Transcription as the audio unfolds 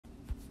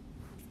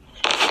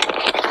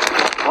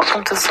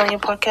welcome to Sonia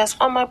Podcast.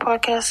 On my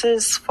podcast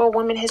is for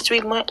Women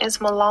History Month is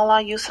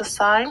Malala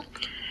Yousafzai.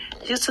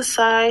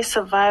 Yousafzai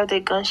survived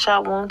a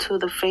gunshot wound to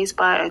the face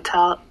by the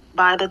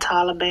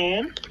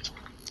Taliban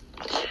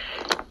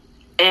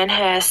and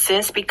has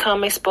since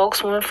become a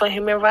spokeswoman for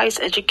human rights,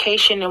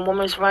 education, and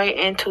women's rights.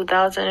 In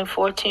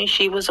 2014,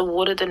 she was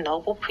awarded the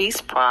Nobel Peace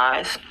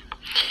Prize.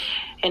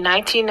 In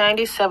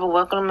 1997,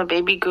 welcoming a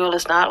baby girl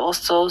is not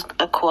also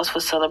a cause for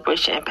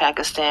celebration in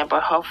Pakistan,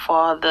 but her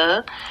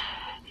father,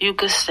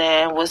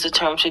 Yukistan, was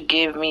determined to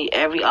give me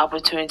every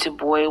opportunity a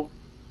boy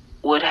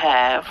would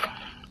have.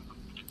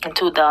 In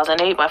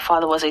 2008, my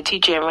father was a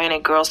teacher and ran a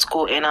girls'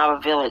 school in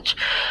our village.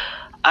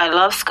 I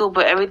love school,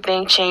 but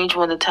everything changed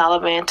when the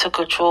Taliban took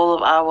control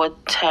of our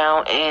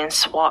town in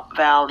Swat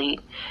Valley.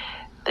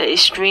 The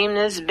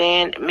extremists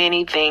banned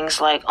many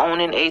things like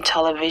owning a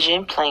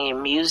television,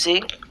 playing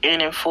music,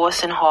 and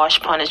enforcing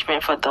harsh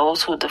punishment for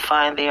those who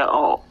defied their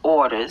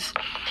orders.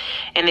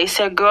 And they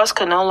said girls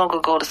could no longer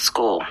go to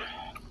school.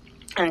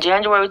 In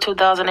January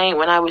 2008,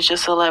 when I was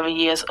just 11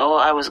 years old,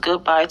 I was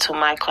goodbye to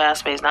my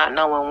classmates, not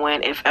knowing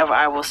when, if ever,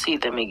 I will see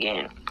them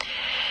again.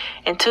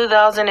 In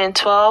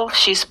 2012,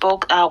 she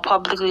spoke out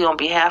publicly on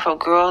behalf of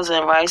girls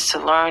and rights to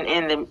learn,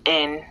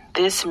 and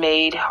this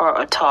made her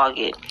a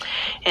target.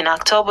 In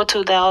October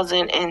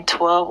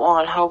 2012,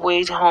 on her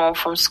way home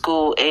from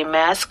school, a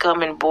masked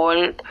gunman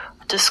boarded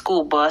the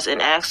school bus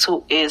and asked,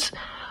 "Who is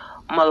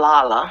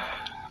Malala?"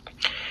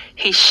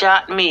 He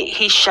shot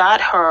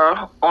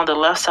her on the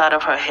left side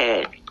of her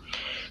head.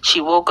 She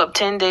woke up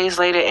 10 days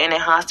later in a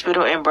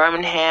hospital in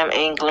Birmingham,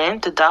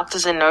 England. The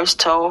doctors and nurse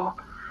told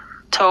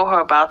her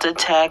about the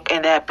attack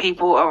and that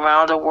people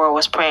around the world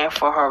was praying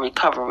for her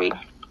recovery.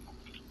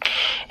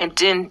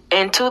 And in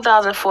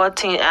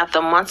 2014,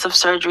 after months of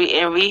surgery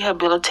and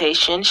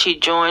rehabilitation, she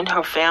joined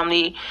her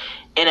family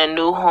in a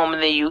new home in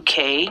the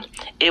UK.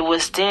 It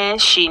was then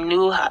she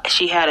knew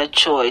she had a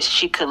choice.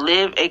 She could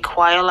live a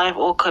quiet life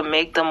or could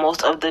make the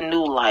most of the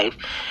new life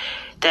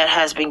that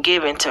has been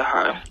given to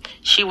her.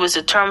 She was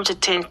determined to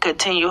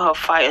continue her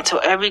fight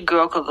until every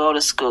girl could go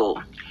to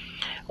school.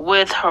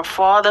 With her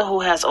father, who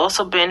has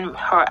also been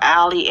her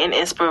ally and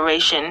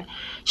inspiration,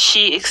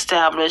 she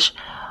established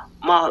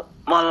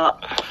Malala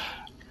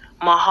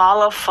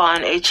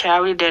Fund, a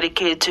charity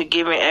dedicated to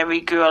giving every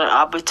girl an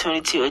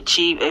opportunity to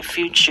achieve a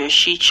future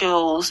she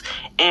chose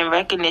in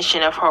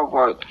recognition of her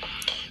work.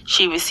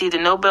 She received the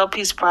Nobel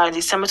Peace Prize in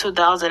December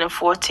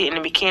 2014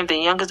 and became the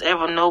youngest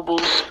ever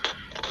Nobel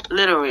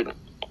laureate.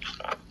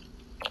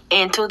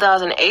 In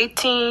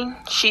 2018,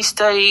 she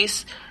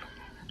studies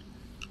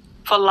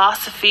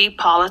philosophy,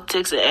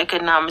 politics, and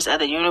economics at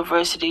the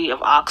University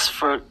of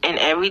Oxford, and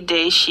every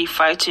day she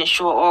fights to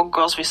ensure all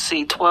girls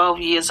receive 12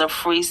 years of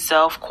free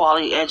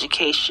self-quality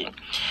education.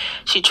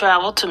 She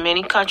traveled to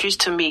many countries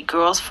to meet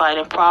girls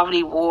fighting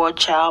poverty, war,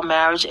 child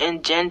marriage,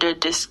 and gender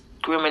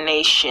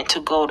discrimination to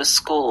go to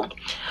school.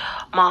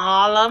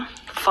 Malala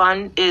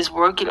Fund is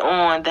working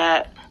on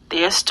that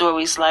their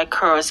stories like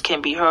hers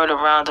can be heard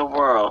around the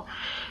world.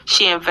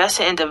 She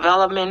invested in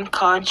development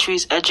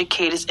countries,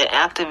 educators, and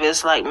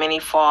activists like many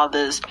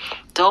fathers.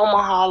 Though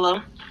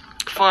Malala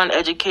Fund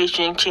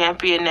Education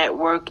Champion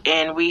Network,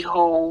 and we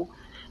hold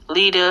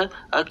leader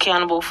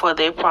accountable for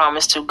their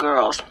promise to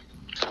girls.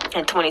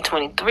 In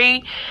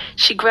 2023,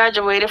 she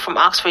graduated from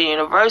Oxford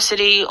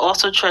University,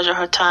 also treasured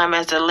her time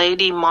as the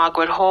Lady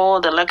Margaret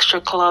Hall, the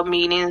lecture club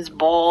meetings,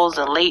 balls,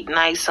 and late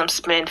nights, some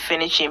spent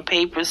finishing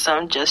papers,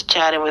 some just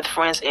chatting with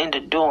friends in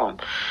the dorm.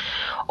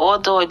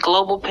 Although a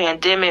global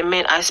pandemic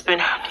meant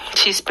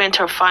she spent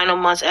her final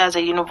months as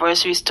a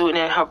university student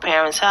in her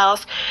parents'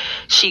 house,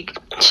 she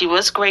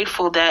was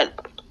grateful that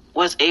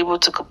was able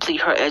to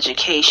complete her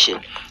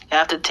education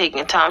after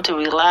taking time to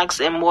relax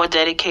and more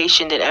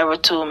dedication than ever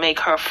to make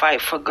her fight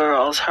for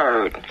girls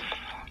heard.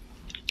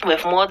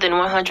 With more than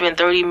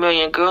 130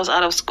 million girls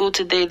out of school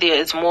today, there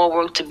is more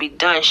work to be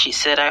done, she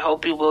said. I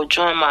hope you will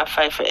join my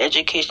fight for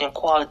education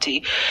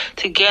equality.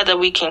 Together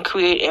we can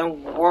create a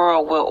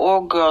world where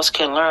all girls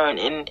can learn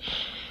and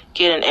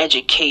get an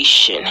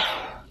education.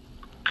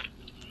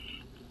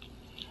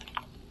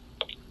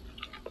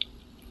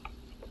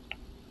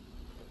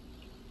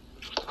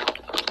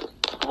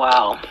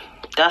 Wow,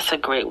 that's a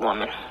great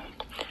woman.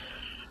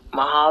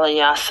 Malala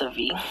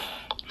Yousafzai.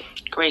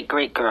 Great,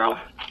 great girl.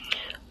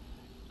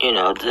 You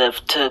know,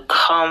 to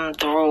come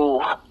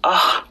through,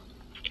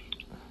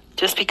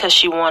 just because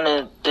she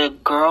wanted the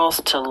girls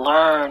to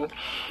learn,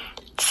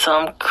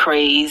 some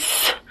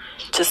craze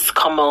just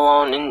come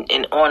along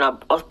and on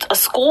a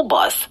school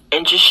bus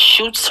and just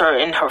shoots her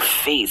in her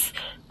face.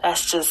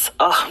 That's just,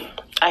 I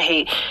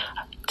hate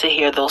to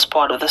hear those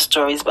part of the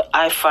stories, but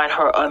I find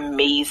her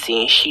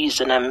amazing. She's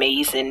an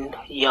amazing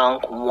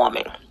young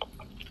woman.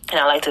 And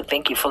I'd like to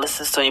thank you for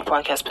listening to your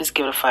podcast. Please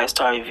give it a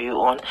 5-star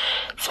review on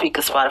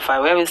Speaker, Spotify,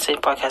 wherever you say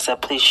podcast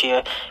at. Please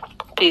share.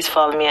 Please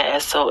follow me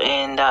at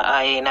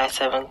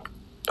SON.IA9795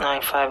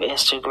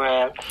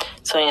 Instagram,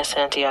 Sonia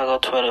Santiago,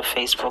 Twitter,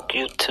 Facebook,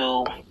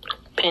 YouTube,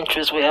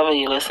 Pinterest, wherever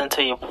you listen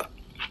to your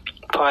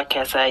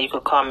podcast at. You can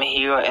call me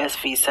here at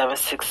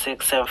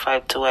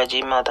SV766752 at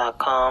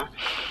gmail.com.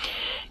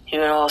 You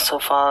can also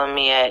follow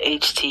me at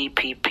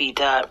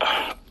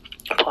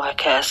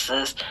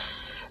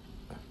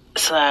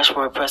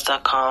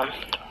http://wordpress.com.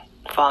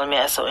 Follow me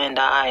at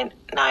SON.I9795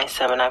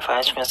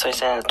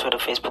 Instagram, Twitter,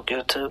 Facebook,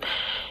 YouTube.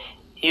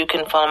 You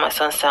can follow my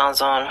son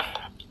Sounds on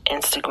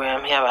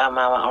Instagram. He have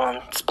my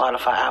own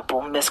Spotify,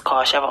 Apple. Miss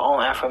Carr, she have her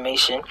own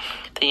affirmation.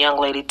 The young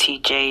lady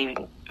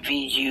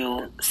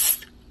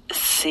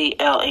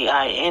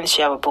TJVUCLAIN.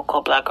 She have a book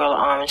called Black Girl in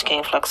Orange.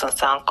 King Flex on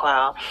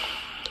SoundCloud.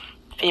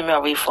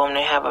 Female Reform.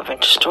 They have a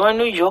venture store in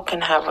New York.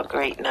 And have a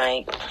great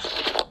night.